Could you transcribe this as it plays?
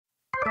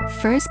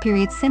First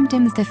period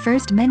symptoms. The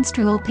first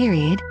menstrual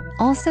period,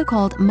 also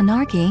called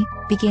menarche,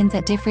 begins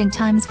at different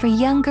times for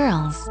young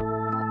girls.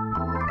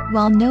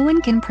 While no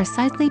one can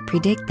precisely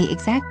predict the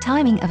exact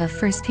timing of a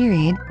first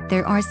period,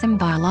 there are some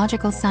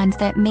biological signs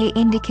that may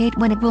indicate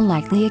when it will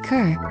likely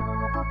occur.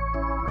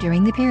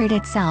 During the period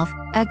itself,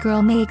 a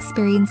girl may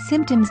experience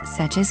symptoms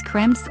such as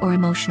cramps or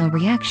emotional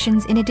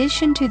reactions in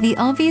addition to the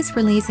obvious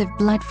release of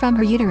blood from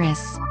her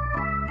uterus.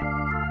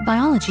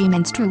 Biology.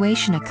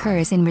 Menstruation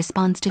occurs in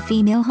response to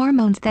female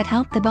hormones that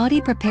help the body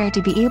prepare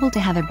to be able to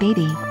have a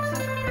baby.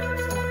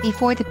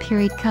 Before the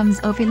period comes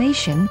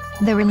ovulation,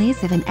 the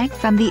release of an egg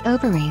from the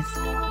ovaries.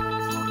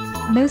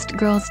 Most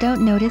girls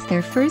don't notice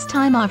their first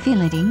time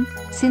ovulating,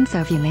 since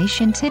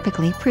ovulation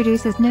typically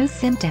produces no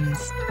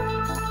symptoms.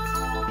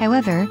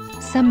 However,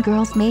 some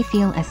girls may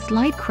feel a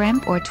slight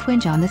cramp or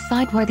twinge on the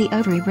side where the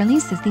ovary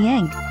releases the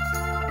egg.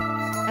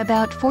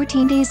 About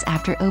 14 days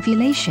after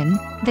ovulation,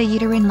 the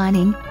uterine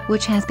lining,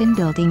 which has been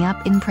building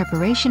up in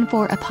preparation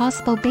for a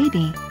possible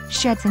baby,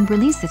 sheds and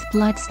releases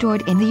blood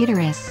stored in the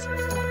uterus.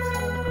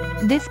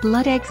 This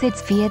blood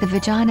exits via the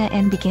vagina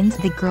and begins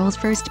the girl's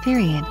first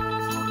period.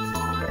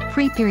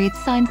 Pre-period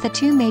signs. The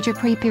two major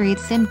pre-period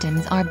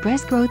symptoms are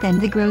breast growth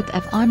and the growth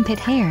of armpit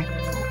hair.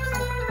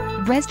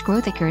 Breast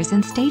growth occurs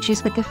in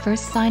stages, with the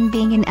first sign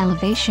being an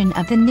elevation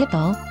of the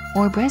nipple,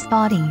 or breast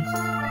body.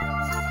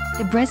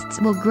 The breasts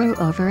will grow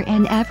over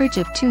an average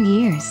of 2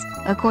 years,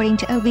 according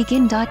to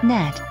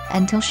obegyn.net,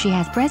 until she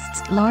has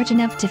breasts large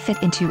enough to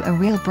fit into a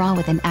real bra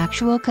with an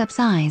actual cup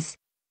size.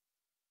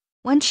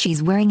 Once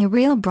she's wearing a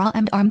real bra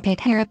and armpit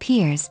hair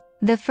appears,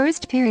 the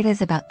first period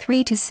is about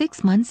 3 to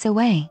 6 months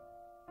away.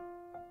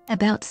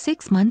 About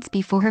 6 months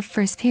before her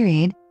first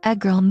period, a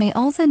girl may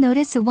also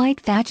notice a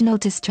white vaginal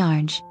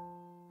discharge.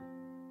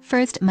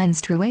 First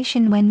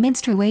menstruation. When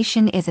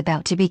menstruation is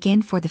about to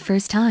begin for the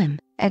first time,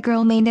 a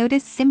girl may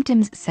notice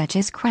symptoms such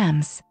as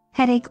cramps,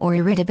 headache, or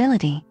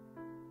irritability.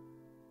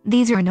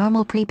 These are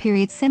normal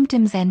pre-period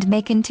symptoms and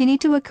may continue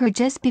to occur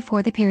just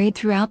before the period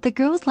throughout the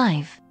girl's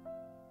life.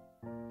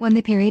 When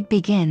the period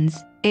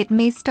begins, it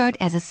may start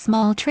as a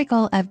small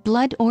trickle of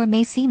blood or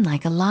may seem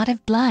like a lot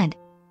of blood.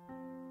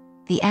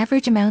 The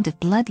average amount of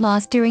blood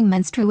loss during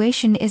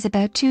menstruation is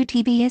about 2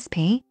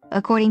 TBSP,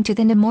 according to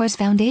the Nemours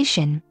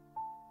Foundation.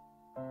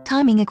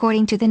 Timing.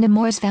 According to the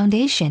Nemours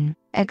Foundation,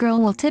 a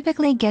girl will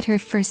typically get her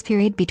first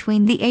period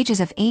between the ages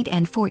of 8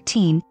 and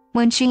 14,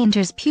 when she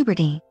enters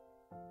puberty.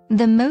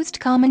 The most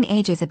common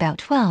age is about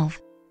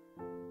 12.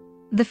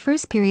 The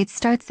first period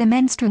starts the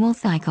menstrual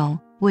cycle,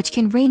 which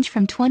can range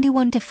from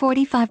 21 to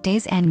 45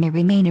 days and may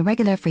remain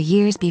irregular for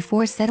years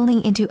before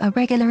settling into a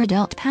regular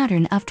adult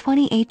pattern of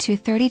 28 to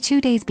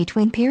 32 days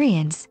between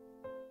periods.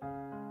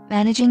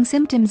 Managing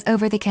symptoms.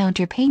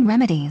 Over-the-counter pain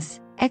remedies,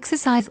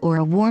 exercise, or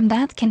a warm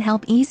bath can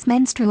help ease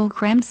menstrual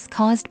cramps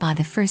caused by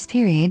the first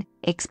period,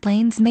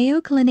 explains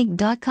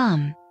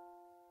MayoClinic.com.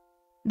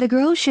 The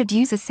girl should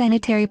use a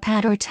sanitary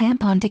pad or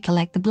tampon to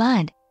collect the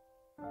blood.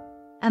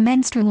 A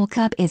menstrual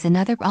cup is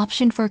another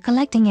option for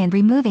collecting and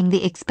removing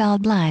the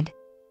expelled blood.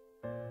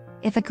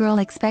 If a girl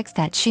expects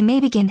that she may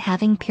begin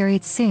having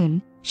periods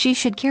soon, she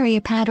should carry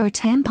a pad or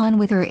tampon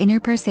with her in her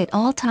purse at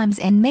all times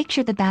and make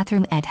sure the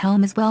bathroom at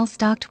home is well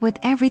stocked with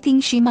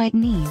everything she might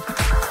need.